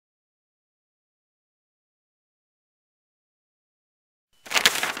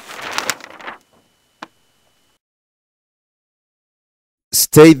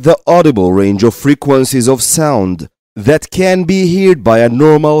State the audible range of frequencies of sound that can be heard by a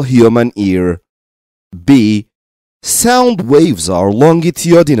normal human ear. B. Sound waves are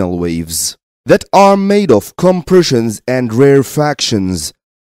longitudinal waves that are made of compressions and rarefactions.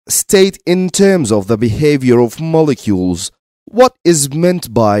 State in terms of the behavior of molecules what is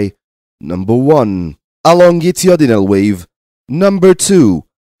meant by number 1. A longitudinal wave, number 2.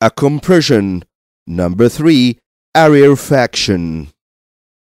 A compression, number 3. A rarefaction.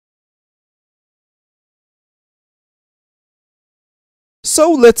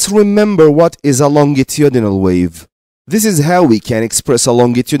 So let's remember what is a longitudinal wave. This is how we can express a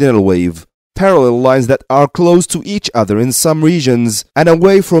longitudinal wave. Parallel lines that are close to each other in some regions and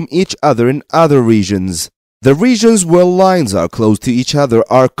away from each other in other regions. The regions where lines are close to each other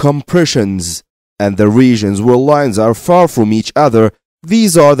are compressions, and the regions where lines are far from each other,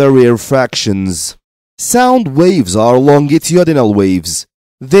 these are the rarefactions. Sound waves are longitudinal waves.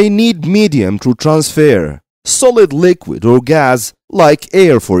 They need medium to transfer, solid, liquid, or gas, like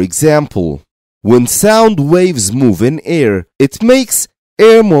air for example. When sound waves move in air, it makes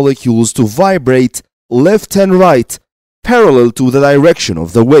air molecules to vibrate left and right parallel to the direction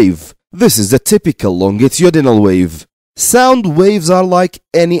of the wave. This is a typical longitudinal wave. Sound waves are like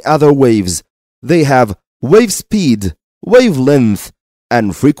any other waves. They have wave speed, wavelength,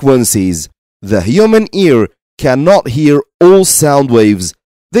 and frequencies. The human ear cannot hear all sound waves.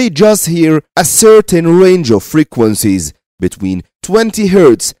 They just hear a certain range of frequencies between 20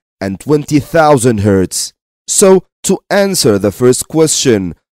 Hz and 20,000 Hz. So, to answer the first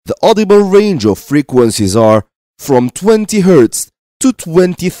question, the audible range of frequencies are from 20 Hz to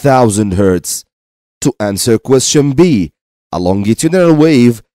 20,000 Hz. To answer question B, a longitudinal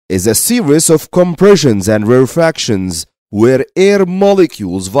wave is a series of compressions and rarefactions where air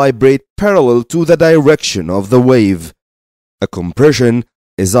molecules vibrate parallel to the direction of the wave. A compression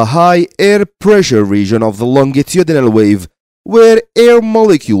is a high air pressure region of the longitudinal wave where air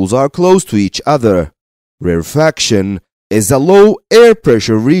molecules are close to each other. Rarefaction is a low air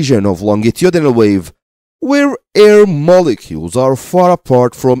pressure region of longitudinal wave where air molecules are far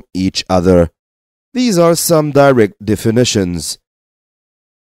apart from each other. These are some direct definitions.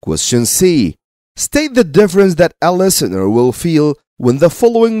 Question C. State the difference that a listener will feel when the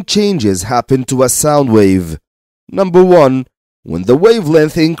following changes happen to a sound wave. Number 1. When the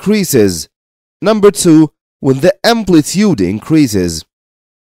wavelength increases. Number 2. When the amplitude increases.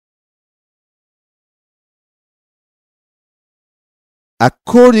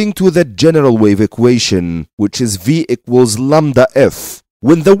 According to the general wave equation, which is V equals lambda F,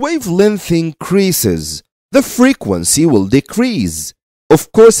 when the wavelength increases, the frequency will decrease.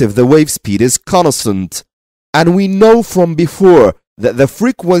 Of course, if the wave speed is constant. And we know from before that the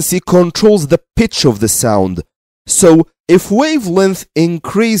frequency controls the pitch of the sound. So, if wavelength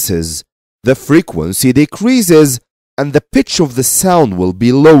increases, the frequency decreases and the pitch of the sound will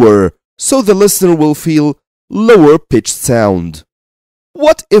be lower, so the listener will feel lower pitched sound.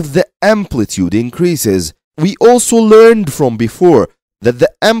 What if the amplitude increases? We also learned from before that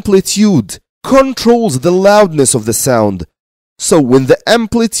the amplitude controls the loudness of the sound. So when the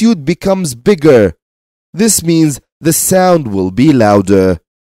amplitude becomes bigger, this means the sound will be louder.